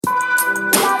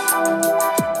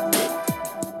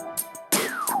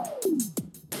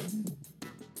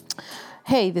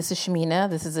Hey, this is Shamina.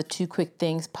 This is a Two Quick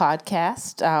Things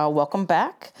podcast. Welcome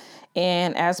back.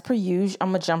 And as per usual, I'm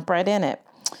going to jump right in it.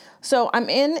 So I'm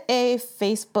in a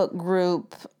Facebook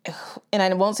group, and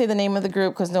I won't say the name of the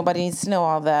group because nobody needs to know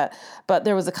all that. But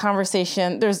there was a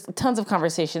conversation. There's tons of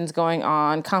conversations going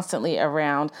on constantly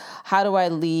around how do I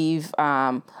leave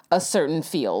a certain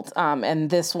field. And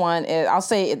this one, I'll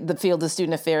say the field is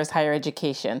student affairs, higher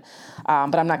education.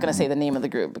 But I'm not going to say the name of the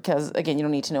group because, again, you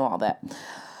don't need to know all that.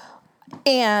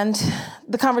 And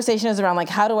the conversation is around, like,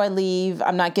 how do I leave?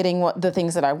 I'm not getting the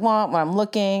things that I want when I'm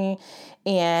looking.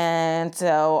 And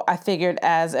so I figured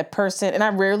as a person, and I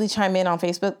rarely chime in on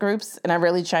Facebook groups, and I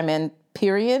rarely chime in,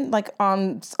 period, like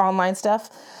on online stuff.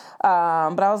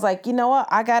 But I was like, you know what?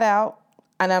 I got out.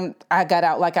 And I got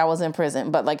out like I was in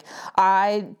prison, but like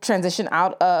I transitioned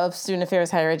out of student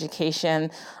affairs, higher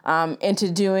education, into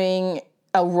doing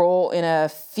a role in a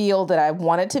field that I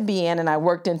wanted to be in, and I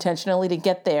worked intentionally to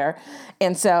get there.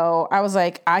 And so I was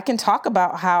like, I can talk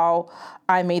about how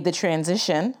I made the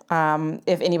transition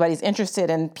if anybody's interested.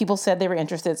 And people said they were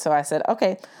interested. So I said,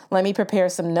 okay, let me prepare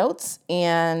some notes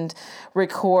and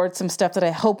record some stuff that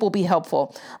I hope will be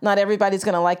helpful. Not everybody's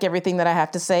going to like everything that I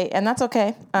have to say, and that's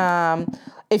okay.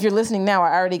 If you're listening now,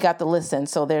 I already got the listen,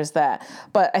 so there's that.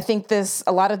 But I think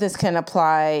a lot of this can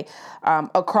apply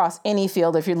across any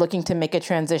field if you're looking to make a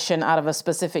transition out of a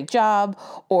specific job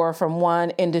or from one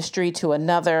industry to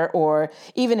another, or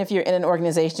even if you're in an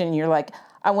organization and you're like,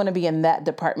 I want to be in that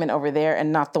department over there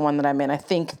and not the one that I'm in. I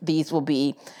think these will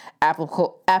be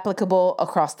applicable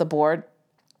across the board.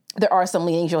 There are some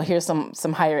leanings. You'll hear some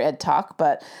higher ed talk,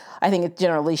 but I think it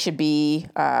generally should be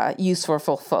useful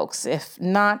for folks. If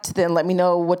not, then let me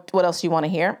know what else you want to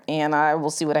hear, and I will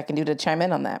see what I can do to chime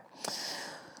in on that.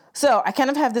 So I kind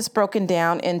of have this broken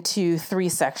down into 3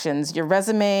 sections: your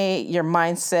resume, your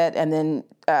mindset, and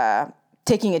then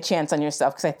taking a chance on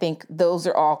yourself, because I think those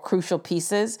are all crucial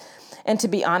pieces. And to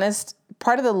be honest,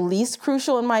 part of the least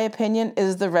crucial, in my opinion,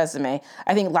 is the resume.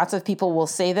 I think lots of people will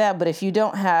say that, but if you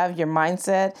don't have your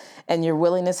mindset and your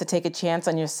willingness to take a chance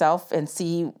on yourself and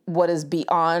see what is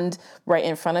beyond right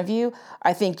in front of you,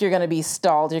 I think you're going to be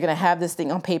stalled. You're going to have this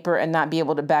thing on paper and not be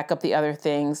able to back up the other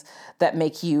things that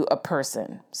make you a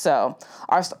person. So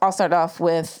I'll start off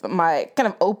with my kind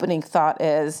of opening thought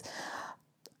is,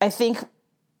 I think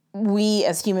we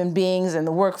as human beings in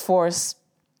the workforce,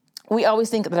 we always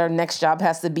think that our next job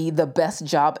has to be the best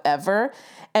job ever.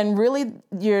 And really,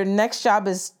 your next job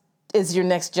is your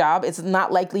next job. It's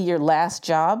not likely your last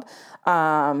job.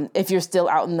 If you're still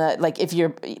out if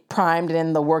you're primed and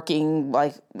in the working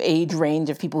age range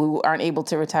of people who aren't able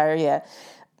to retire yet,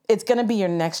 it's going to be your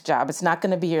next job. It's not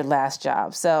going to be your last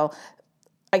job. So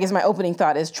I guess my opening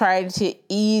thought is try to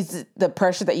ease the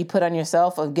pressure that you put on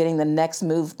yourself of getting the next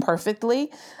move perfectly.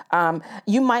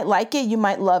 You might like it. You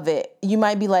might love it. You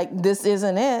might be like, this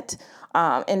isn't it.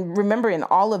 And remember, in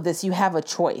all of this, you have a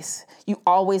choice. You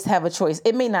always have a choice.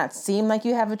 It may not seem like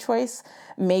you have a choice.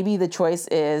 Maybe the choice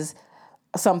is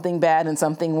something bad and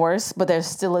something worse, but there's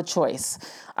still a choice.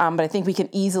 But I think we can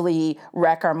easily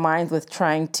rack our minds with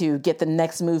trying to get the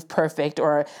next move perfect,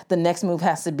 or the next move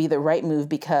has to be the right move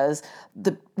because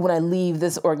when I leave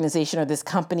this organization or this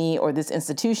company or this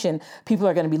institution, people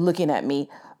are going to be looking at me.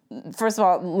 First of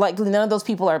all, likely none of those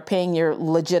people are paying your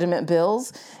legitimate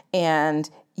bills, and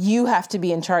you have to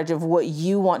be in charge of what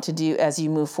you want to do as you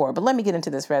move forward. But let me get into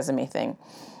this resume thing.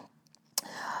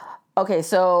 Okay,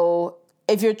 so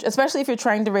especially if you're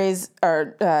trying to raise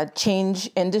or change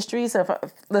industries, so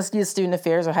let's use student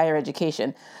affairs or higher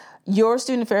education, your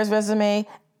student affairs resume,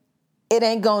 it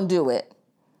ain't gonna do it.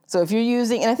 So if you're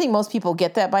using, and I think most people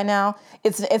get that by now,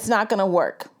 it's not gonna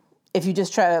work. If you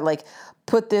just try to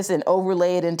put this and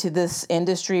overlay it into this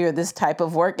industry or this type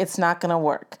of work, it's not gonna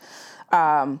work.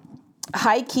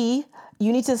 High key,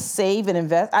 you need to save and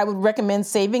invest. I would recommend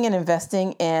saving and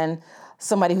investing in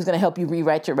somebody who's gonna help you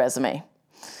rewrite your resume.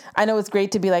 I know it's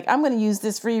great to be like, I'm going to use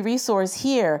this free resource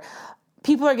here.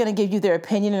 People are going to give you their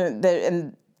opinion,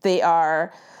 and they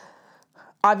are,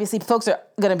 obviously, folks are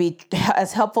going to be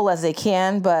as helpful as they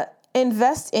can, but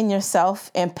invest in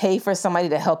yourself and pay for somebody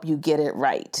to help you get it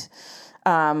right.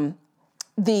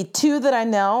 The 2 that I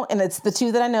know, and it's the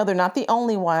 2 that I know, they're not the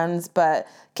only ones, but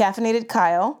Caffeinated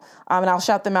Kyle, and I'll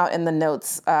shout them out in the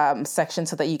notes section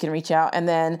so that you can reach out, and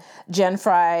then Jen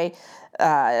Fry,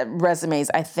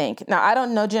 resumes, I think. Now, I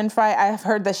don't know Jen Fry. I've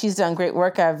heard that she's done great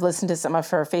work. I've listened to some of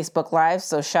her Facebook Lives,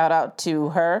 so shout out to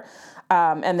her.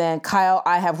 And then Kyle,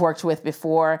 I have worked with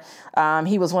before.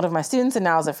 He was one of my students and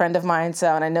now is a friend of mine,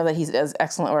 and I know that he does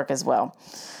excellent work as well.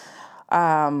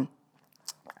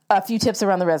 A few tips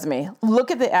around the resume.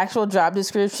 Look at the actual job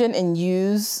description and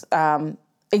use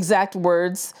exact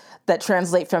words that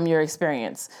translate from your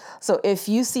experience. So if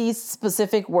you see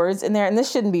specific words in there, and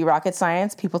this shouldn't be rocket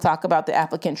science, people talk about the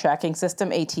applicant tracking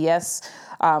system, ATS.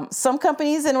 Some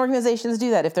companies and organizations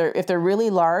do that. If they're really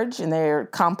large and they're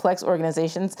complex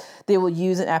organizations, they will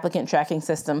use an applicant tracking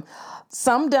system.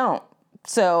 Some don't.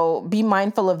 So be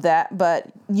mindful of that, but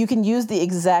you can use the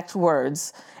exact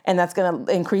words, and that's going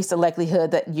to increase the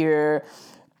likelihood that your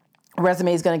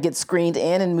resume is going to get screened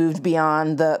in and moved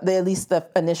beyond the at least the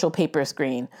initial paper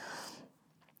screen.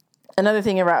 Another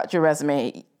thing about your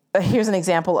resume, here's an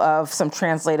example of some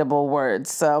translatable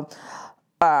words. So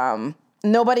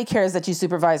nobody cares that you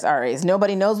supervise RAs.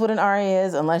 Nobody knows what an RA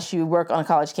is unless you work on a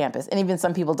college campus. And even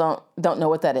some people don't know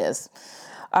what that is.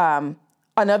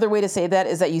 Another way to say that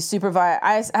is that you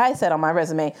supervise, I said on my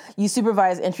resume, you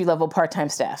supervise entry-level part-time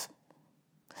staff.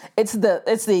 It's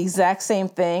the exact same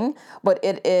thing, but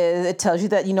it tells you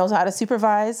that you know how to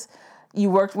supervise. You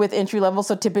worked with entry-level,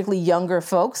 so typically younger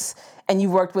folks, and you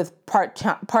worked with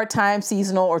part-time,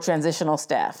 seasonal, or transitional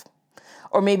staff.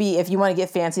 Or maybe if you want to get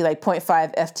fancy, like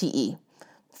 0.5 FTE,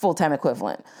 full-time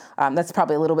equivalent. That's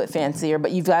probably a little bit fancier,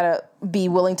 but you've got to be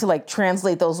willing to like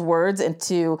translate those words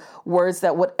into words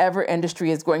that whatever industry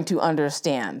is going to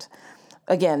understand.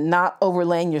 Again, not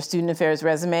overlaying your student affairs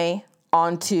resume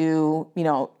onto,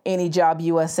 any job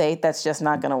USA. That's just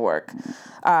not going to work.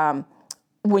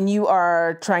 When you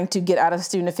are trying to get out of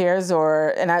student affairs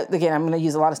I'm going to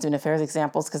use a lot of student affairs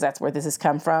examples because that's where this has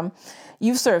come from.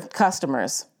 You've served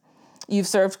customers. You've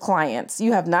served clients.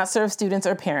 You have not served students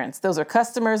or parents. Those are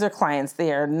customers or clients.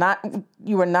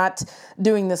 You are not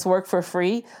doing this work for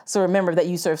free. So remember that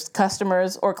you serve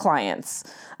customers or clients.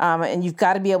 And you've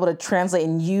got to be able to translate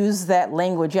and use that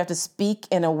language. You have to speak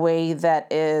in a way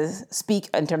speak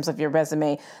in terms of your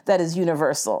resume, that is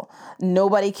universal.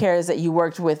 Nobody cares that you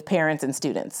worked with parents and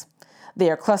students. They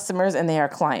are customers and they are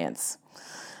clients.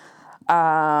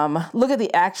 Look at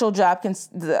the actual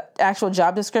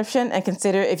job description and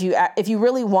consider if you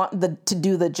really want to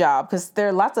do the job, because there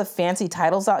are lots of fancy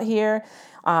titles out here,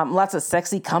 lots of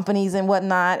sexy companies and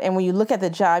whatnot. And when you look at the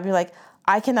job, you're like,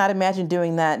 I cannot imagine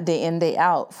doing that day in, day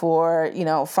out for,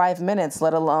 5 minutes,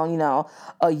 let alone,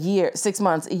 a year, 6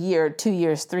 months, a year, 2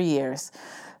 years, 3 years.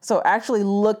 So actually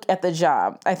look at the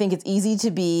job. I think it's easy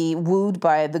to be wooed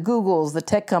by the Googles, the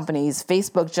tech companies,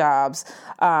 Facebook jobs.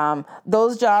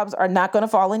 Those jobs are not going to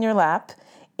fall in your lap.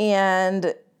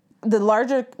 And the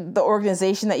larger the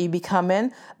organization that you become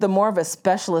in, the more of a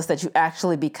specialist that you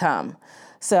actually become.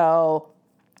 So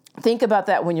think about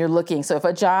that when you're looking. So if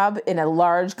a job in a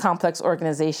large, complex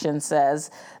organization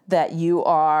says that you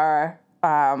are,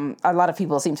 a lot of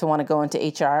people seem to want to go into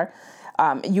HR.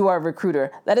 You are a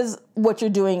recruiter. That is what you're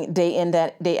doing day in,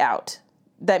 day out.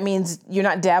 That means you're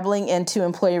not dabbling into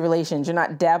employee relations. You're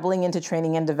not dabbling into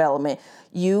training and development.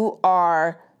 You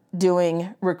are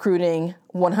doing recruiting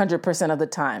 100% of the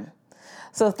time.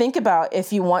 So think about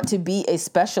if you want to be a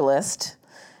specialist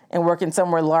and work in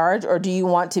somewhere large, or do you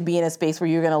want to be in a space where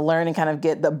you're going to learn and kind of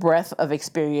get the breadth of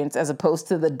experience as opposed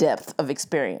to the depth of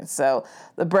experience? So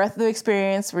the breadth of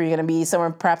experience where you're going to be somewhere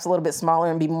perhaps a little bit smaller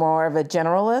and be more of a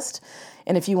generalist.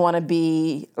 And if you want to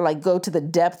go to the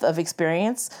depth of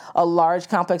experience, a large,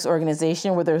 complex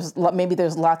organization where there's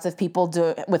lots of people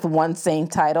with one same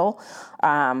title,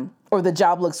 or the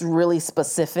job looks really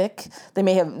specific. They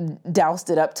may have doused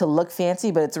it up to look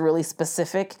fancy, but it's really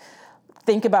specific.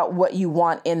 Think about what you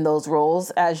want in those roles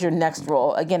as your next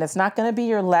role. Again, it's not going to be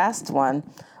your last one,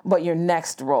 but your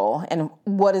next role, and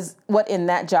what in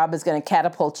that job is going to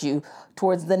catapult you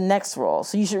towards the next role.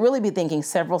 So you should really be thinking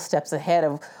several steps ahead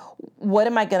of what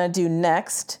am I going to do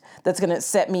next that's going to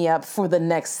set me up for the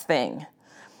next thing.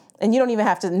 And you don't even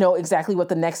have to know exactly what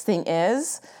the next thing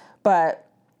is, but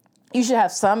you should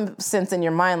have some sense in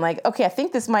your mind like, okay, I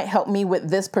think this might help me with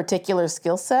this particular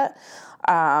skill set.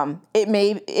 It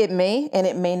may, and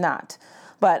it may not.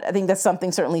 But I think that's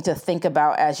something certainly to think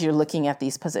about as you're looking at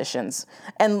these positions.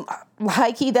 And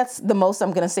high key, that's the most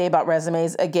I'm going to say about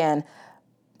resumes. Again,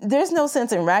 there's no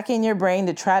sense in racking your brain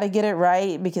to try to get it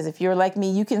right, because if you're like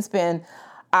me, you can spend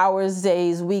hours,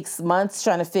 days, weeks, months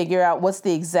trying to figure out what's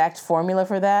the exact formula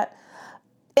for that.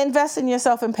 Invest in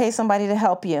yourself and pay somebody to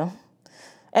help you.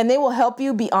 And they will help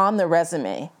you beyond the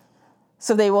resume.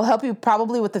 So they will help you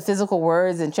probably with the physical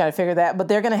words and try to figure that, but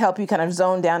they're going to help you kind of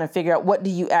zone down and figure out what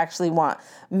do you actually want.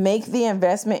 Make the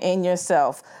investment in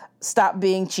yourself. Stop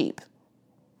being cheap.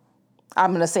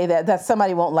 I'm going to say that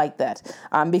somebody won't like that,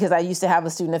 because I used to have a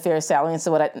student affairs salary, and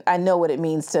so I know what it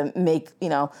means to make,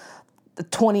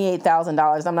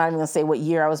 $28,000. I'm not even going to say what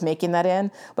year I was making that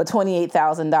in, but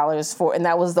 $28,000 and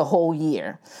that was the whole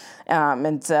year.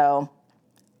 And so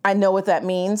I know what that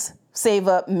means. save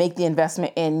up, make the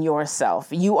investment in yourself.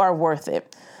 You are worth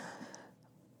it.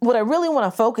 What I really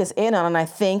want to focus in on, and I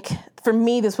think for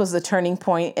me, this was the turning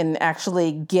point in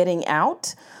actually getting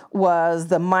out, was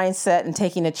the mindset and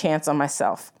taking a chance on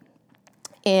myself.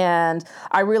 And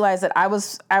I realized that I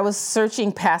was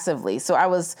searching passively. So I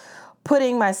was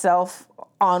putting myself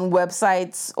on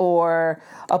websites or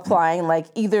applying like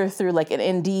either through like an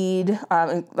Indeed.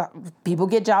 People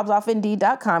get jobs off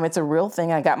Indeed.com. It's a real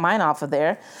thing. I got mine off of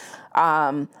there.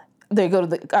 I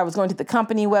was going to the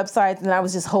company websites and I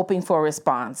was just hoping for a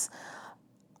response.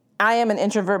 I am an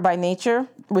introvert by nature,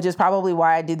 which is probably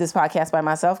why I do this podcast by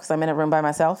myself, because I'm in a room by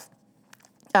myself.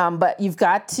 But you've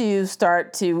got to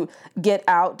start to get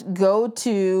out, go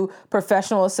to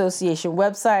professional association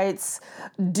websites,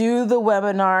 do the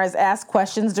webinars, ask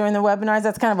questions during the webinars.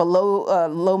 That's kind of a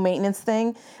low maintenance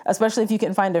thing, especially if you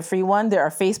can find a free one. There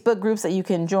are Facebook groups that you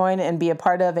can join and be a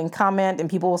part of and comment, and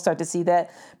people will start to see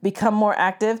that. Become more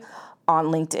active on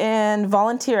LinkedIn,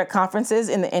 volunteer at conferences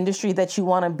in the industry that you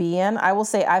want to be in. I will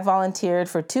say I volunteered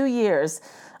for 2 years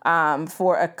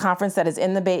for a conference that is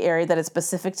in the Bay Area that is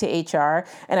specific to HR.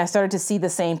 And I started to see the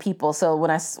same people. So when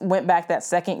I went back that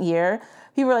second year,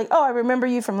 people were like, oh, I remember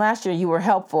you from last year. You were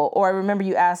helpful. Or I remember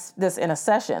you asked this in a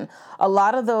session. A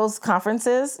lot of those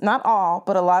conferences, not all,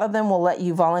 but a lot of them will let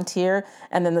you volunteer.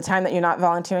 And then the time that you're not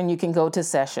volunteering, you can go to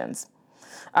sessions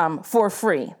for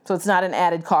free. So it's not an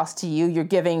added cost to you. You're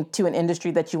giving to an industry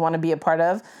that you want to be a part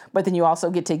of, but then you also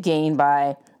get to gain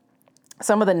by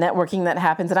some of the networking that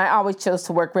happens. And I always chose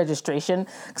to work registration.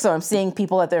 So I'm seeing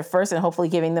people at their first and hopefully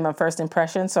giving them a first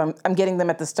impression. So I'm getting them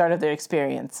at the start of their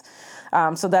experience.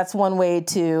 So that's one way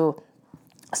to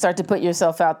start to put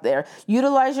yourself out there.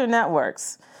 Utilize your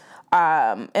networks.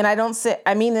 And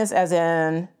I mean this as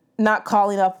in not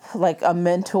calling up like a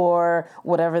mentor,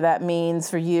 whatever that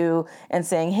means for you, and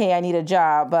saying, hey, I need a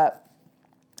job. But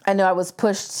I know I was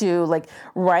pushed to like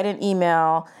write an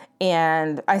email,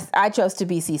 and I chose to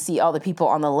BCC all the people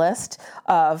on the list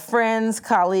of friends,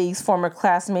 colleagues, former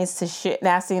classmates,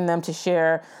 asking them to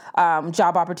share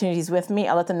job opportunities with me.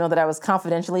 I let them know that I was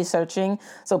confidentially searching.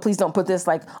 So please don't put this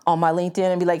like on my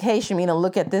LinkedIn and be like, hey, Shamina,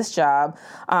 look at this job.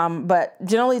 But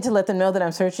generally to let them know that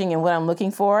I'm searching and what I'm looking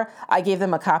for, I gave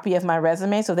them a copy of my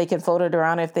resume so they could float it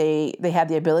around if they had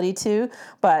the ability to.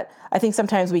 But I think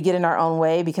sometimes we get in our own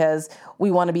way because we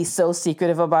want to be so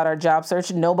secretive about our job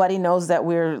search. Nobody knows that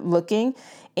we're looking,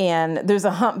 and there's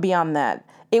a hump beyond that.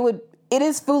 It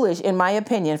is foolish, in my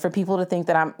opinion, for people to think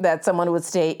that someone would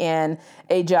stay in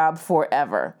a job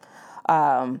forever.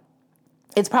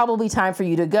 It's probably time for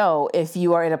you to go if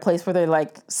you are in a place where they're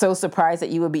like so surprised that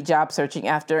you would be job searching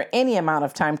after any amount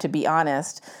of time, to be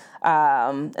honest.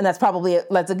 And that's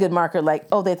a good marker, like,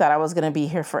 oh, they thought I was going to be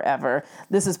here forever.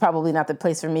 This is probably not the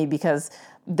place for me because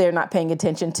they're not paying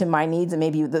attention to my needs and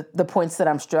maybe the points that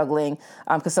I'm struggling,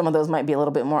 because some of those might be a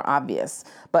little bit more obvious.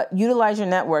 But utilize your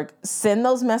network. Send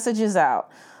those messages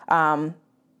out.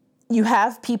 You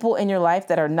have people in your life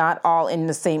that are not all in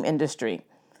the same industry.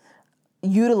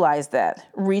 Utilize that.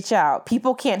 Reach out.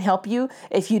 People can't help you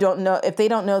if they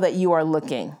don't know that you are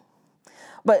looking.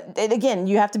 But again,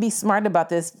 you have to be smart about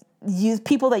this. Use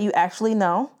people that you actually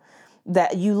know,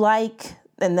 that you like,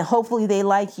 and hopefully they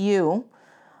like you,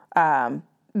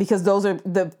 because those are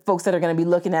the folks that are going to be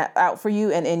looking out for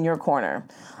you and in your corner.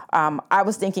 I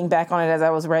was thinking back on it as I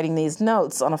was writing these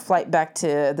notes on a flight back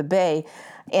to the Bay,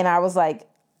 and I was like,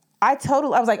 I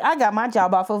got my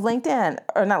job off of LinkedIn,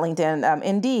 or not LinkedIn,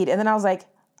 Indeed. And then I was like,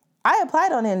 I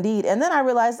applied on Indeed. And then I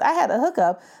realized I had a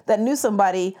hookup that knew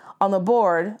somebody on the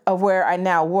board of where I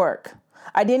now work.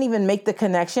 I didn't even make the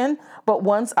connection, but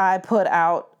once I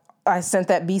sent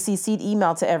that BCC'd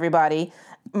email to everybody,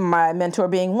 my mentor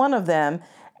being one of them.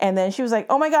 And then she was like,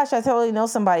 oh my gosh, I totally know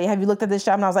somebody. Have you looked at this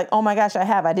job? And I was like, oh my gosh, I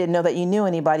have. I didn't know that you knew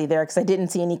anybody there because I didn't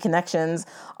see any connections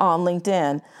on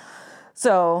LinkedIn.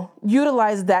 So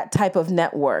utilize that type of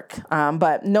network.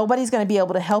 But nobody's going to be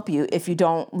able to help you if you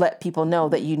don't let people know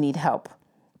that you need help.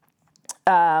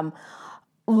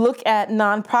 Look at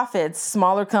nonprofits,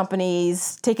 smaller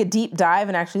companies, take a deep dive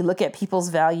and actually look at people's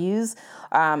values,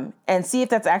 and see if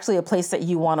that's actually a place that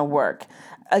you want to work.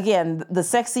 Again, the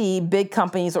sexy big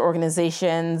companies or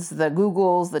organizations, the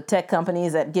Googles, the tech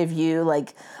companies that give you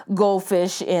like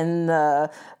goldfish in the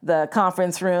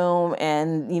conference room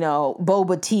and,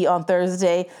 boba tea on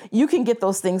Thursday, you can get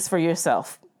those things for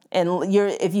yourself. And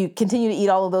if you continue to eat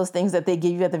all of those things that they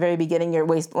give you at the very beginning, your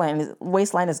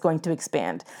waistline is going to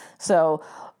expand. So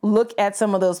look at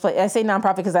some of those places. I say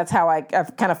nonprofit because that's how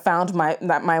I've kind of found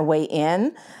my way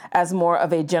in as more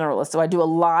of a generalist. So I do a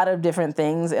lot of different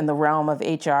things in the realm of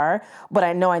HR, but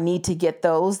I know I need to get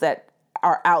those that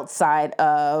are outside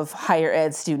of higher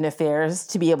ed student affairs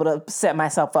to be able to set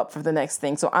myself up for the next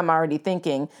thing. So I'm already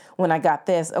thinking when I got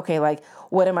this, okay, like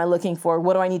what am I looking for?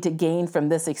 What do I need to gain from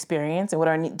this experience? And what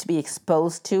do I need to be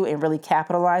exposed to and really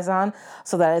capitalize on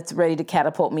so that it's ready to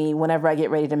catapult me whenever I get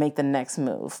ready to make the next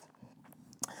move?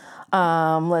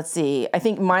 Let's see. I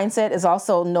think mindset is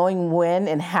also knowing when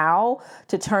and how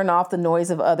to turn off the noise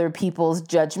of other people's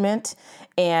judgment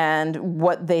and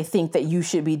what they think that you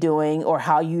should be doing or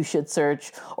how you should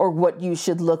search or what you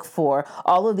should look for.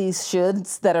 All of these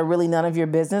shoulds that are really none of your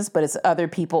business, but it's other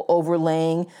people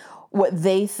overlaying what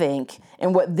they think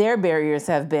and what their barriers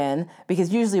have been.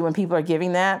 Because usually when people are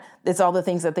giving that, it's all the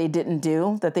things that they didn't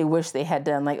do that they wish they had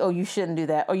done. Like, oh, you shouldn't do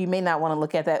that. Or you may not want to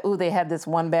look at that. Oh, they had this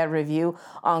one bad review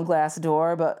on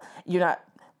Glassdoor, but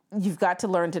you've got to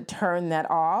learn to turn that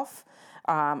off.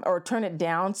 Or turn it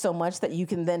down so much that you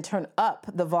can then turn up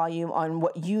the volume on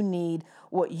what you need,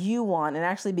 what you want, and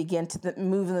actually begin to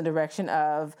move in the direction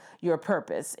of your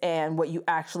purpose and what you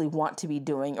actually want to be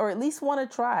doing, or at least want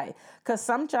to try. Because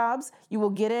some jobs you will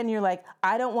get in, you're like,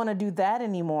 I don't want to do that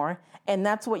anymore. And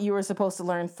that's what you were supposed to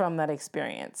learn from that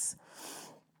experience.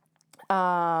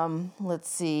 Let's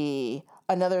see.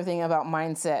 Another thing about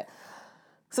mindset.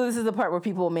 So this is the part where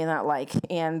people may not like,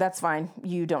 and that's fine.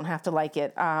 You don't have to like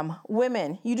it.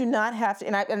 Women, you do not have to,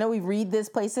 and I know we read this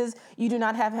places, you do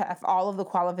not have all of the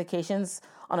qualifications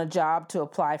on a job to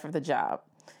apply for the job.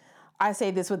 I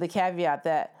say this with the caveat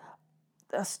that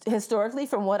historically,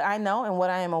 from what I know and what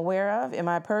I am aware of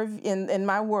in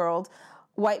my world,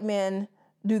 white men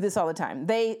do this all the time.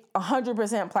 They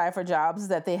 100% apply for jobs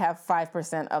that they have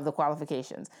 5% of the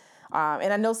qualifications.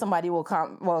 And I know somebody will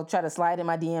try to slide in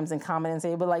my DMs and comment and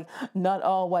say, but like, not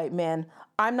all white men.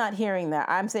 I'm not hearing that.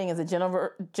 I'm saying as a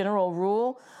general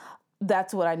rule,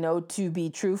 that's what I know to be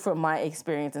true from my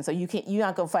experience. And so you're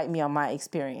not going to fight me on my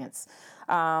experience.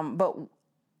 But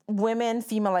women,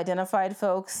 female identified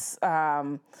folks,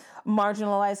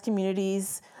 marginalized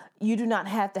communities, you do not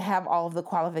have to have all of the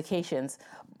qualifications.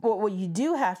 But what you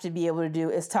do have to be able to do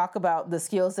is talk about the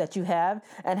skills that you have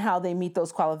and how they meet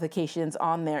those qualifications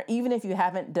on there, even if you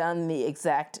haven't done the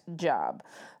exact job.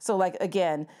 So like,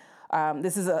 again,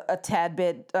 this is a tad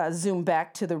bit zoom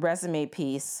back to the resume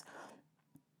piece.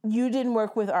 You didn't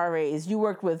work with RAs. You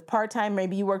worked with part-time,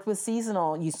 maybe you worked with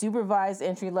seasonal. You supervised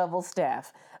entry-level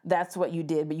staff. That's what you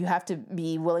did. But you have to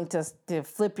be willing to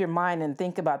flip your mind and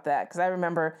think about that. Because I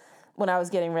remember when I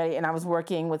was getting ready and I was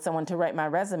working with someone to write my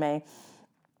resume,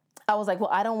 I was like, well,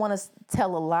 I don't want to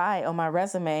tell a lie on my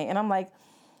resume. And I'm like,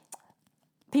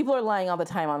 people are lying all the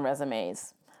time on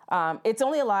resumes. It's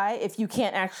only a lie if you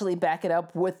can't actually back it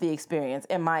up with the experience,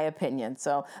 in my opinion.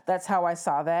 So that's how I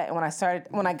saw that. And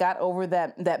when I got over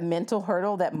that mental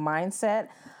hurdle, that mindset,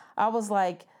 I was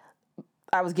like,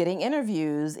 I was getting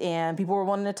interviews and people were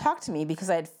wanting to talk to me because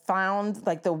I had found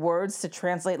like the words to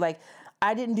translate, like,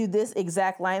 I didn't do this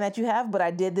exact line that you have, but I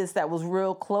did this that was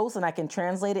real close and I can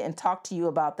translate it and talk to you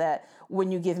about that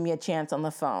when you give me a chance on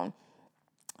the phone.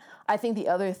 I think the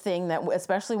other thing that,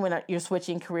 especially when you're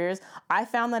switching careers, I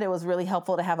found that it was really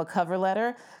helpful to have a cover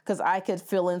letter because I could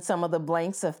fill in some of the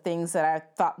blanks of things that I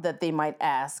thought that they might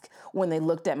ask when they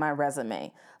looked at my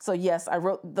resume. So yes, I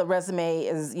wrote the resume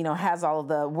has all of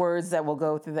the words that will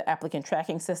go through the applicant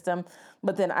tracking system,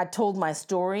 but then I told my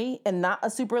story in not a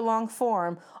super long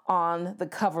form on the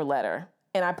cover letter.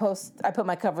 And I put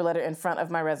my cover letter in front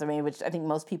of my resume, which I think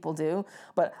most people do,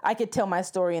 but I could tell my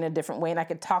story in a different way and I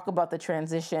could talk about the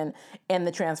transition and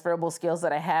the transferable skills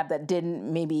that I have that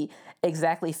didn't maybe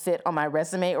exactly fit on my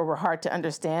resume or were hard to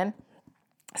understand.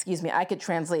 I could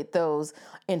translate those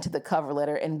into the cover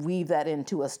letter and weave that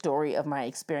into a story of my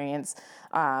experience.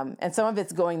 And some of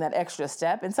it's going that extra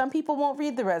step, and some people won't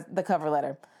read the cover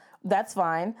letter. That's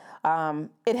fine.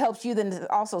 It helps you then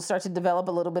to also start to develop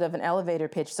a little bit of an elevator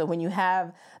pitch. So when you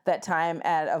have that time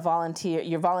at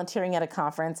you're volunteering at a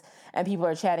conference and people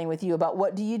are chatting with you about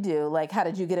what do you do? Like, how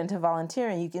did you get into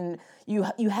volunteering?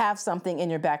 You have something in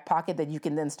your back pocket that you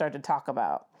can then start to talk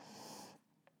about.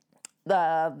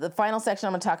 The final section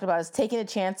I'm going to talk about is taking a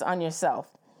chance on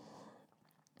yourself.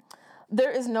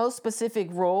 There is no specific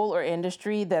role or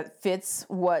industry that fits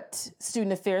what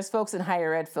student affairs folks and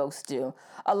higher ed folks do.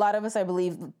 A lot of us, I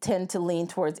believe, tend to lean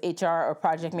towards HR or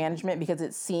project management because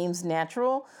it seems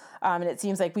natural, and it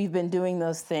seems like we've been doing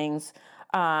those things,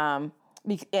 and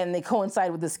they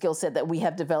coincide with the skill set that we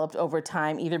have developed over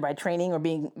time, either by training or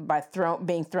being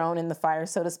thrown in the fire,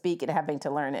 so to speak, and having to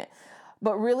learn it.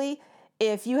 But really,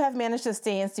 if you have managed to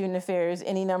stay in student affairs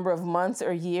any number of months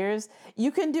or years, you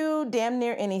can do damn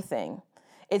near anything.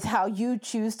 It's how you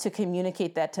choose to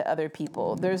communicate that to other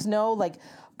people. There's no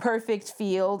perfect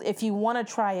field. If you want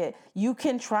to try it, you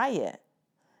can try it.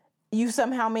 you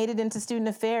somehow made it into student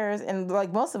affairs, and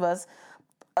like most of us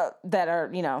that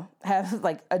are, have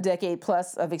like a decade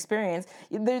plus of experience,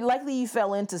 they're likely you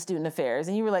fell into student affairs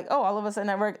and you were like, oh, all of a sudden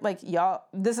I work, like, y'all,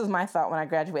 this is my thought when I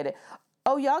graduated.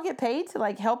 Oh, y'all get paid to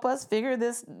like help us figure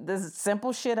this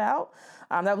simple shit out.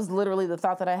 That was literally the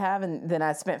thought that I have. And then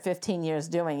I spent 15 years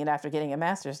doing it after getting a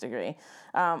master's degree.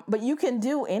 But you can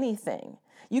do anything.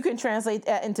 You can translate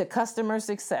that into customer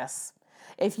success.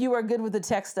 If you are good with the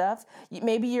tech stuff,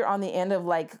 maybe you're on the end of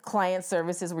like client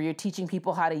services where you're teaching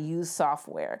people how to use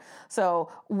software. So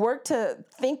work to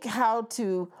think how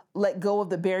to let go of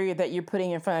the barrier that you're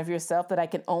putting in front of yourself, that I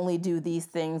can only do these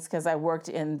things because I worked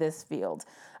in this field.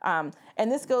 And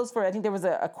this goes for, I think there was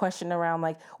a question around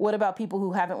like, what about people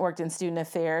who haven't worked in student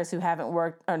affairs, who haven't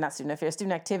worked, or not student affairs,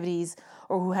 student activities,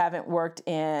 or who haven't worked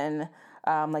in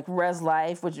like Res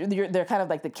Life, which they're kind of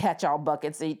like the catch-all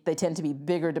buckets. They tend to be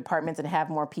bigger departments and have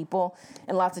more people.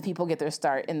 And lots of people get their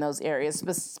start in those areas,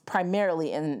 but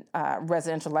primarily in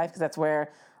residential life, because that's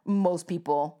where most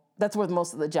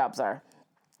of the jobs are.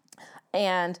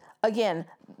 And again,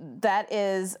 that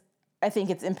is, I think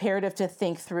it's imperative to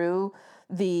think through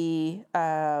the,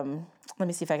 let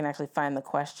me see if I can actually find the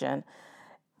question.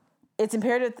 It's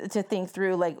imperative to think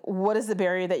through, like, what is the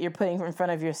barrier that you're putting in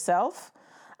front of yourself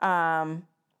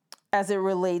as it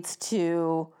relates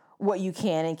to what you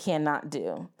can and cannot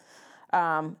do.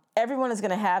 Everyone is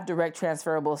going to have direct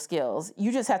transferable skills.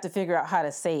 You just have to figure out how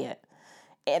to say it,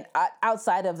 and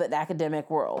outside of the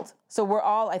academic world. So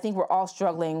I think we're all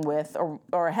struggling with,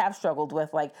 or have struggled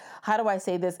with, like, how do I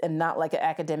say this in not like an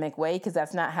academic way? Because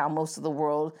that's not how most of the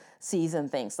world sees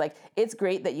and thinks. Like, it's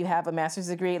great that you have a master's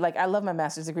degree. Like, I love my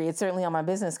master's degree. It's certainly on my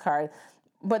business card,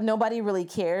 but nobody really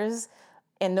cares.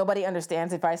 And nobody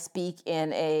understands if I speak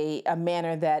in a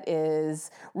manner that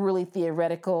is really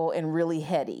theoretical and really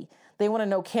heady. They want to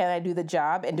know, can I do the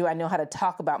job? And do I know how to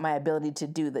talk about my ability to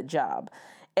do the job?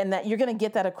 And that you're going to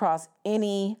get that across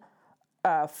any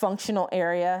functional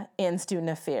area in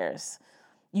student affairs.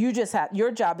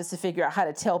 Your job is to figure out how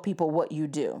to tell people what you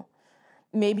do.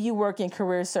 Maybe you work in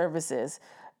career services.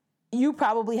 You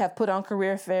probably have put on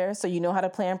career fairs, so you know how to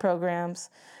plan programs.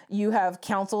 You have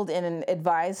counseled and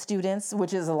advised students,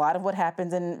 which is a lot of what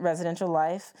happens in residential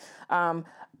life. A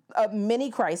mini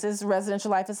crisis,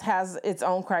 residential life has its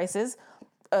own crisis.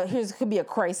 Could be a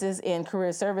crisis in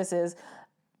career services.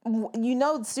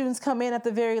 Students come in at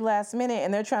the very last minute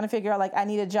and they're trying to figure out, like, I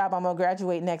need a job, I'm going to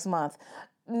graduate next month.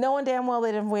 Knowing damn well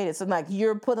they didn't wait it. So like,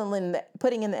 you're putting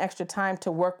in the extra time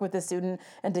to work with the student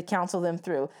and to counsel them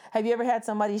through. Have you ever had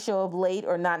somebody show up late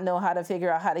or not know how to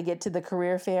figure out how to get to the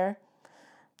career fair?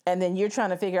 And then you're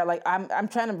trying to figure out, like, I'm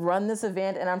trying to run this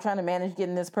event and I'm trying to manage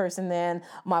getting this person in.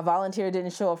 My volunteer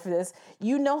didn't show up for this.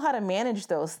 You know how to manage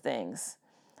those things.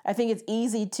 I think it's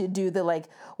easy to do the, like,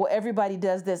 well, everybody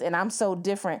does this and I'm so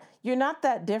different. You're not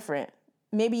that different.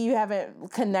 Maybe you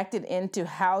haven't connected into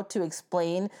how to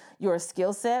explain your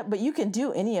skill set, but you can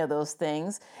do any of those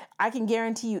things. I can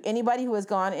guarantee you, anybody who has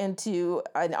gone into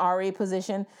an RA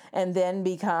position and then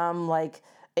become like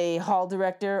a hall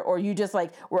director, or you just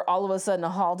like were all of a sudden a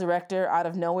hall director out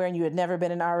of nowhere and you had never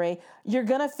been an RA, you're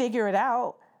going to figure it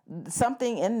out.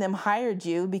 Something in them hired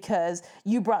you because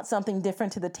you brought something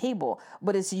different to the table.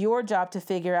 But it's your job to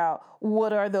figure out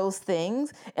what are those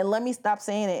things. And let me stop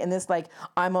saying it in this, like,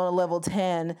 I'm on a level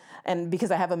 10 and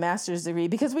because I have a master's degree,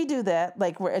 because we do that.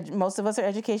 Like, most of us are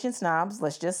education snobs.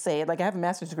 Let's just say it. Like, I have a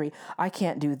master's degree. I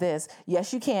can't do this.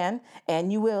 Yes, you can.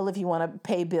 And you will if you want to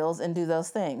pay bills and do those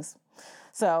things.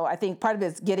 So I think part of it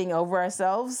is getting over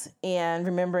ourselves and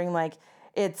remembering, like,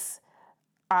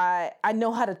 I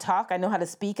know how to talk. I know how to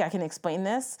speak. I can explain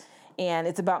this. And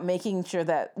it's about making sure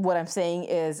that what I'm saying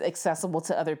is accessible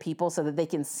to other people so that they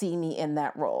can see me in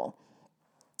that role.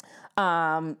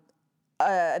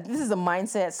 This is a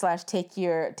mindset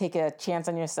 / take a chance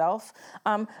on yourself.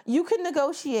 You can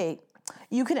negotiate.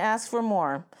 You can ask for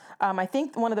more. I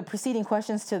think one of the preceding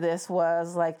questions to this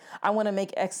was like, I want to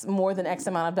make more than X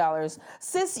amount of dollars.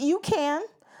 Sis, you can.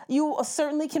 You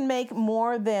certainly can make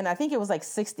more than, I think it was like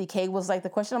 60K was like the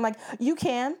question. I'm like, you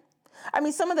can. I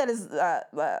mean, some of that is,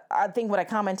 I think what I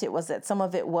commented was that some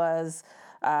of it's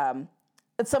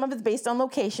based on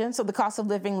location. So the cost of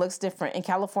living looks different in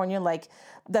California. Like,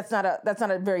 that's not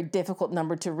a very difficult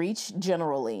number to reach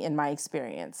generally in my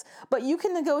experience, but you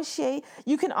can negotiate.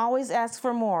 You can always ask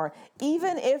for more,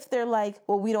 even if they're like,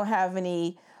 well, we don't have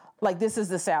any, like, this is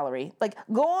the salary. Like,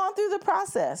 go on through the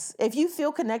process. If you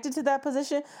feel connected to that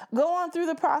position, go on through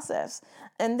the process.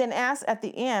 And then ask at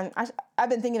the end. I've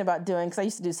been thinking about doing, because I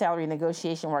used to do salary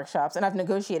negotiation workshops, and I've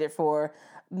negotiated for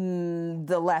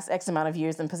the last X amount of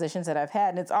years in positions that I've had,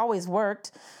 and it's always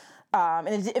worked.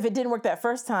 And if it didn't work that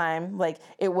first time, like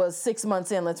it was 6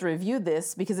 months in, let's review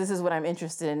this because this is what I'm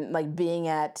interested in, like being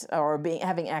at or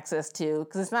having access to,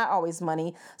 because it's not always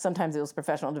money. Sometimes it was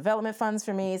professional development funds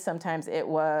for me. Sometimes it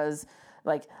was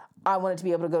like I wanted to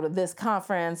be able to go to this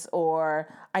conference,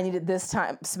 or I needed this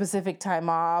specific time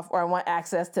off, or I want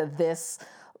access to this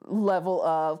level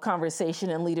of conversation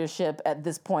and leadership at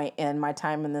this point in my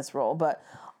time in this role. But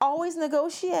always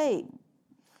negotiate.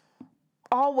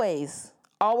 Always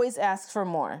ask for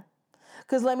more.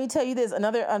 Because let me tell you this,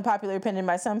 another unpopular opinion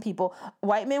by some people,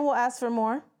 white men will ask for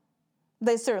more.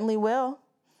 They certainly will.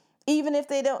 Even if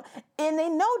they don't, and they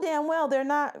know damn well they're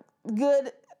not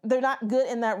good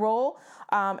in that role,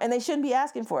 and they shouldn't be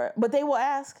asking for it, but they will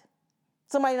ask.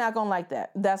 Somebody not gonna like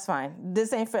that. That's fine.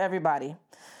 This ain't for everybody.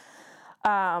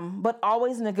 But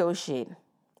always negotiate.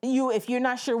 If you're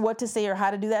not sure what to say or how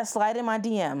to do that, slide in my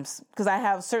DMs, because I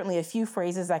have certainly a few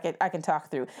phrases I can talk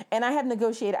through. And I have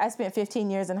negotiated. I spent 15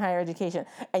 years in higher education,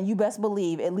 and you best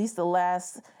believe at least the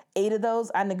last 8 of those,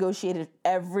 I negotiated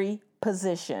every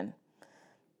position.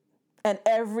 And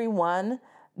every one,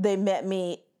 they met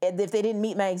me. If they didn't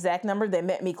meet my exact number, they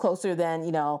met me closer than,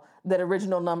 that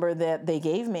original number that they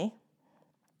gave me.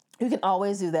 You can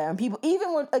always do that. And people,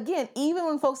 even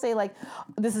when folks say like,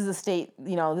 this is a state,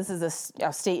 this is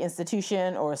a state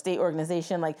institution or a state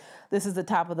organization, like this is the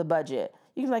top of the budget.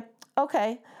 You can be like,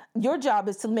 okay, your job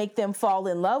is to make them fall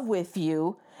in love with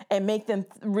you and make them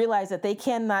realize that they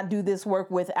cannot do this work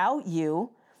without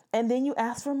you. And then you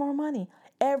ask for more money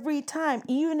every time,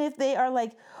 even if they are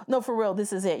like, no, for real,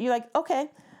 this is it. You're like,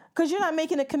 okay, because you're not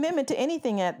making a commitment to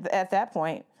anything at that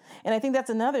point. And I think that's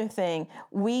another thing.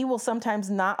 We will sometimes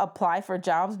not apply for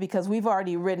jobs because we've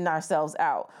already written ourselves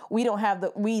out. We don't have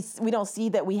we don't see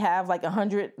that we have like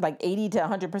 80 to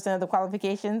 100% of the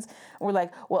qualifications. We're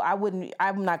like, well,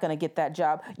 I'm not going to get that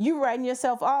job. You're writing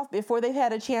yourself off before they've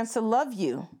had a chance to love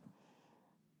you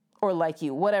or like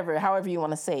you, whatever, however you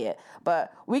want to say it.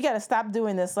 But we got to stop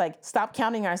doing this, like stop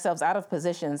counting ourselves out of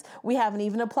positions we haven't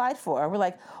even applied for. We're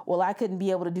like, well, I couldn't be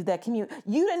able to do that commute.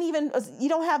 You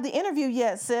don't have the interview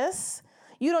yet, sis.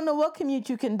 You don't know what commute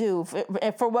you can do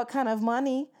for what kind of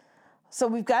money. So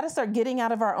we've got to start getting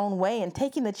out of our own way and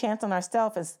taking the chance on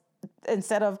ourselves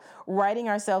instead of writing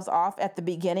ourselves off at the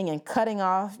beginning and cutting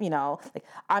off, like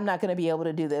I'm not going to be able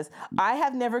to do this. I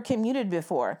have never commuted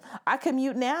before. I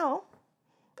commute now.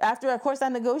 After, of course, I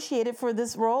negotiated for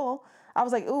this role, I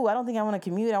was like, ooh, I don't think I want to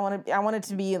commute. I want it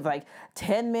to be like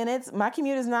 10 minutes. My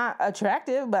commute is not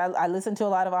attractive, but I listen to a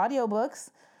lot of audiobooks.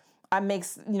 I make,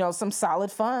 some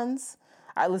solid funds.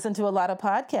 I listen to a lot of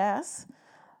podcasts.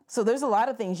 So there's a lot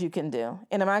of things you can do.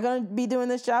 And am I going to be doing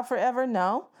this job forever?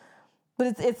 No.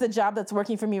 But it's a job that's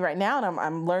working for me right now, and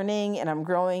I'm learning and I'm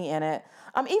growing in it.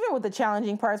 Even with the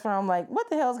challenging parts where I'm like, what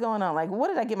the hell's going on? Like, what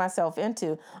did I get myself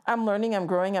into? I'm learning, I'm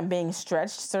growing, I'm being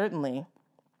stretched, certainly.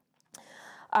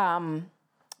 That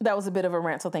was a bit of a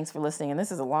rant, so thanks for listening. And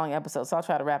this is a long episode, so I'll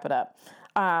try to wrap it up.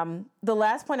 The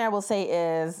last point I will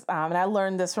say is, and I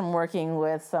learned this from working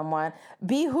with someone,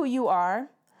 be who you are.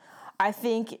 I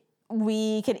think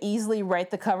we can easily write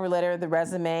the cover letter, the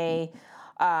resume,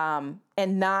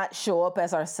 and not show up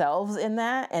as ourselves in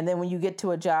that. And then when you get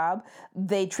to a job,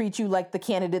 they treat you like the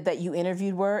candidate that you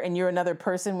interviewed were, and you're another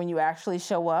person when you actually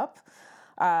show up.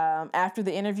 After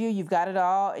the interview, you've got it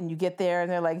all, and you get there, and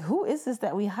they're like, who is this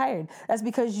that we hired? That's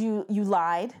because you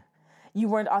lied. You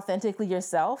weren't authentically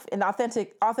yourself. And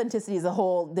authenticity is a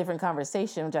whole different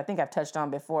conversation, which I think I've touched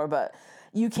on before, but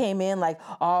you came in like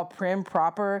all prim,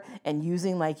 proper, and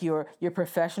using like your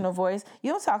professional voice.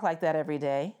 You don't talk like that every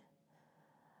day.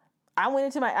 I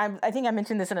think I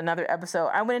mentioned this in another episode.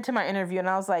 I went into my interview and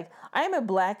I was like, I am a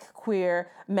Black, queer,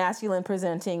 masculine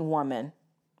presenting woman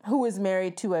who is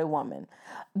married to a woman.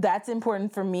 That's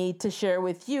important for me to share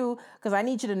with you because I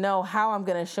need you to know how I'm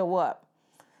going to show up.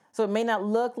 So it may not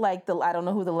look like I don't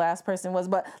know who the last person was,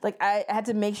 but like I had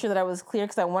to make sure that I was clear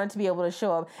because I wanted to be able to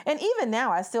show up. And even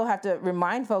now I still have to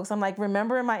remind folks, I'm like,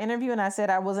 remember in my interview and I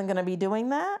said I wasn't going to be doing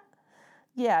that?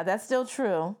 Yeah, that's still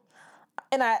true.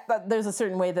 And there's a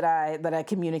certain way that I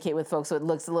communicate with folks, so it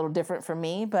looks a little different for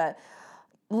me, but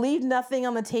leave nothing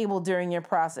on the table during your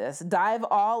process. Dive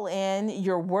all in.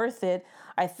 You're worth it.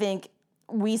 I think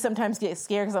we sometimes get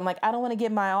scared because I'm like, I don't want to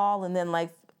give my all, and then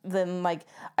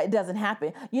it doesn't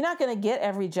happen. You're not going to get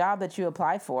every job that you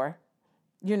apply for.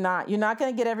 You're not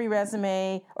going to get every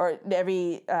resume or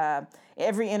every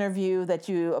interview that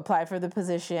you apply for the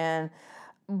position.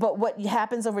 But what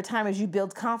happens over time is you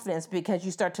build confidence because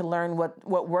you start to learn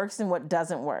what works and what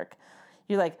doesn't work.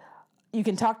 You're like, you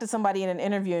can talk to somebody in an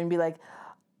interview and be like,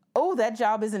 oh, that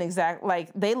job isn't exact. Like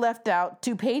they left out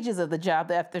 2 pages of the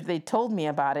job after they told me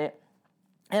about it.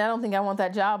 and I don't think I want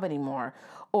that job anymore.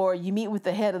 Or you meet with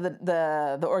the head of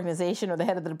the organization or the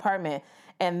head of the department,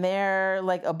 and they're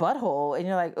like a butthole, and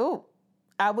you're like, ooh,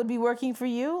 I would be working for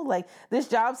you. Like, this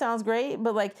job sounds great,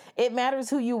 but like, it matters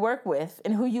who you work with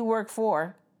and who you work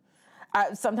for.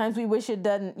 Sometimes we wish it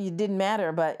didn't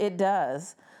matter, but it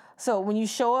does. So when you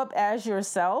show up as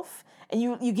yourself, and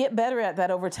you get better at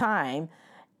that over time,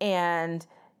 and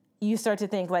you start to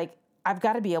think like, I've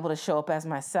got to be able to show up as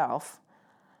myself.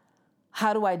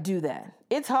 How do I do that?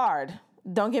 It's hard.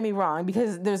 Don't get me wrong,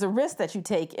 because there's a risk that you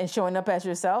take in showing up as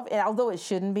yourself. And although it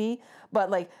shouldn't be,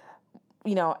 but like,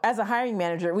 as a hiring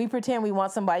manager, we pretend we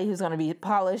want somebody who's going to be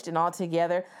polished and all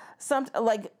together.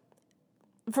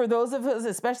 For those of us,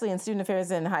 especially in student affairs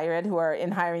and higher ed, who are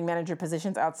in hiring manager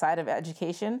positions outside of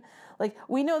education, like,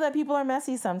 we know that people are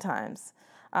messy sometimes.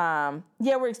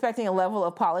 We're expecting a level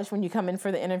of polish when you come in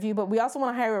for the interview, but we also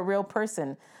want to hire a real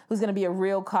person who's going to be a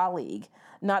real colleague,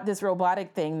 not this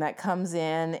robotic thing that comes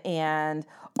in and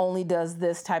only does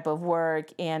this type of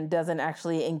work and doesn't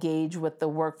actually engage with the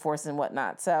workforce and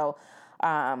whatnot. So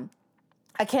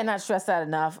I cannot stress that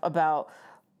enough about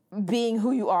being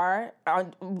who you are,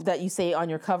 that you say on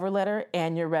your cover letter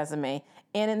and your resume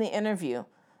and in the interview,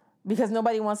 because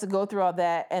nobody wants to go through all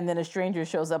that and then a stranger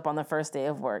shows up on the first day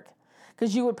of work.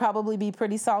 Because you would probably be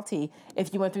pretty salty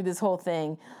if you went through this whole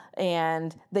thing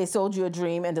and they sold you a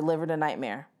dream and delivered a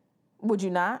nightmare. Would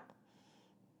you not?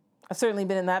 I've certainly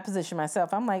been in that position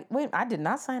myself. I'm like, wait, I did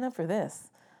not sign up for this.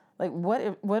 Like,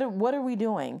 what are we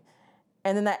doing?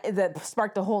 And then that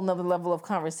sparked a whole nother level of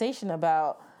conversation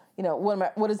about,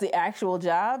 what is the actual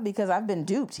job? Because I've been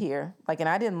duped here, and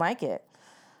I didn't like it.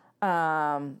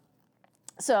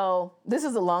 So this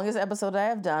is the longest episode I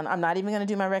have done. I'm not even going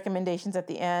to do my recommendations at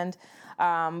the end.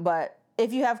 But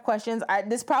if you have questions,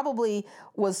 this probably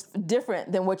was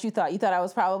different than what you thought. You thought I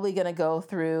was probably going to go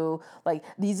through,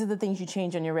 these are the things you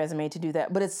change on your resume to do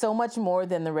that. But it's so much more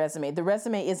than the resume. The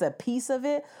resume is a piece of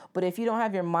it. But if you don't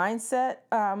have your mindset,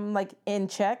 in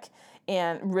check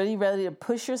and really ready to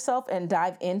push yourself and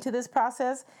dive into this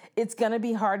process, it's going to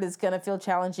be hard. It's going to feel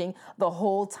challenging the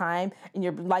whole time. And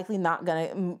you're likely not going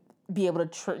to be able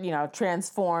to,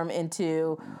 transform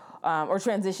into or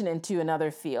transition into another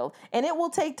field. And it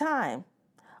will take time.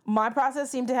 My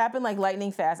process seemed to happen like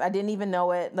lightning fast. I didn't even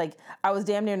know it. I was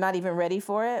damn near not even ready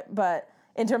for it, but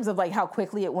in terms of how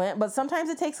quickly it went. But sometimes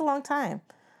it takes a long time.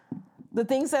 The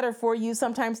things that are for you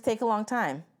sometimes take a long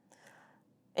time.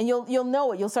 And you'll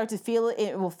know it. You'll start to feel it.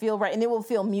 It will feel right. And it will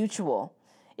feel mutual.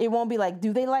 It won't be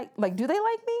do they like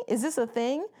me? Is this a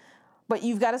thing? But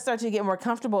you've got to start to get more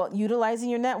comfortable utilizing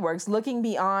your networks, looking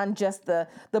beyond just the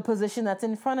position that's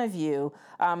in front of you,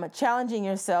 challenging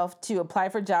yourself to apply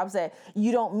for jobs that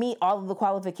you don't meet all of the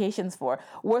qualifications for.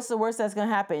 What's the worst that's going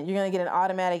to happen? You're going to get an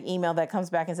automatic email that comes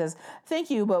back and says, thank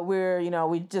you, but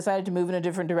we decided to move in a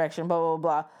different direction, blah, blah,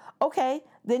 blah. Okay,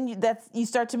 then you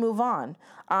start to move on.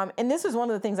 And this is one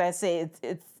of the things I say,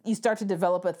 it's you start to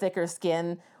develop a thicker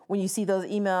skin when you see those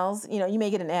emails. You may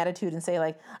get an attitude and say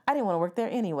I didn't want to work there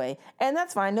anyway. And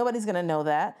that's fine. Nobody's going to know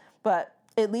that. But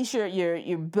at least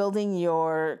you're building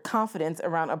your confidence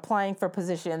around applying for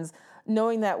positions,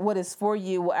 knowing that what is for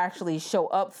you will actually show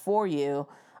up for you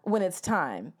when it's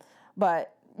time.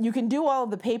 But you can do all of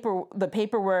the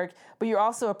paperwork, but you're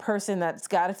also a person that's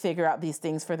got to figure out these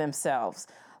things for themselves.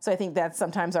 So I think that's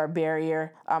sometimes our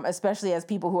barrier, especially as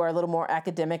people who are a little more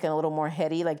academic and a little more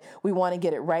heady. We want to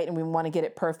get it right and we want to get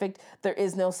it perfect. There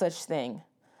is no such thing.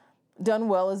 Done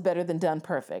well is better than done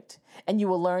perfect. And you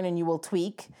will learn and you will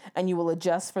tweak and you will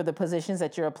adjust for the positions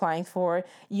that you're applying for.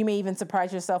 You may even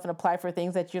surprise yourself and apply for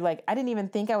things that you're I didn't even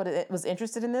think I was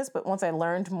interested in this, but once I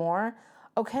learned more,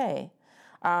 okay.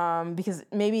 Because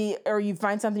maybe, or you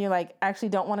find something you're actually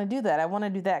don't want to do that. I want to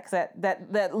do that because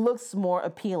that looks more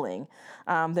appealing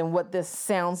than what this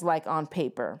sounds like on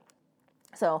paper.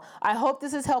 So I hope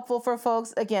this is helpful for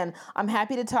folks. Again, I'm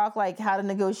happy to talk how to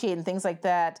negotiate and things like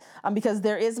that because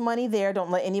there is money there. Don't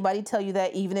let anybody tell you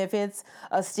that, even if it's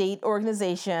a state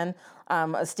organization,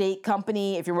 a state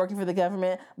company, if you're working for the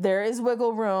government, there is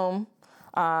wiggle room.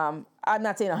 I'm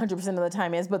not saying 100% of the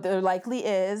time is, but there likely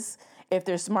is. If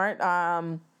they're smart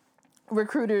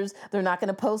recruiters, they're not going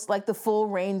to post the full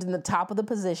range in the top of the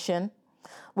position,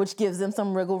 which gives them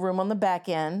some wiggle room on the back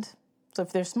end. So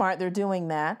if they're smart, they're doing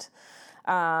that.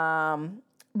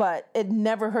 But it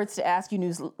never hurts to ask.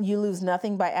 You lose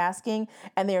nothing by asking,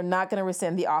 and they're not going to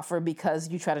rescind the offer because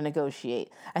you try to negotiate.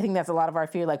 I think that's a lot of our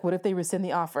fear. What if they rescind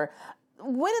the offer?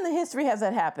 When in the history has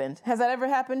that happened? Has that ever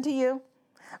happened to you?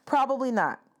 Probably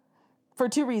not. for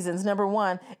two reasons. Number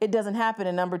one, it doesn't happen.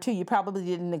 And number two, you probably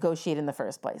didn't negotiate in the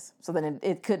first place. So then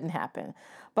it couldn't happen.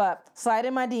 But slide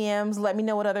in my DMs. Let me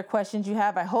know what other questions you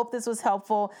have. I hope this was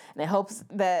helpful. And I hope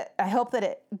that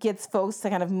it gets folks to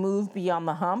kind of move beyond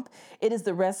the hump. It is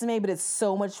the resume, but it's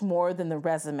so much more than the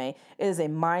resume. It is a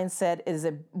mindset. It is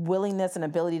a willingness and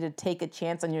ability to take a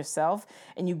chance on yourself.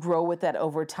 And you grow with that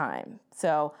over time.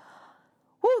 So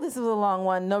this is a long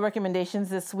one. No recommendations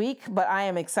this week, but I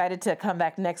am excited to come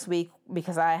back next week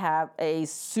because I have a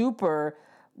super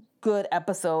good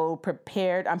episode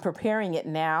prepared. I'm preparing it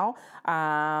now.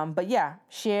 But yeah,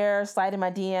 share, slide in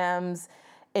my DMs.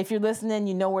 If you're listening,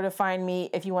 you know where to find me.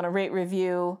 If you want to rate,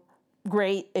 review,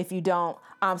 great. If you don't,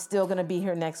 I'm still going to be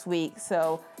here next week.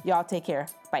 So y'all take care.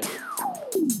 Bye.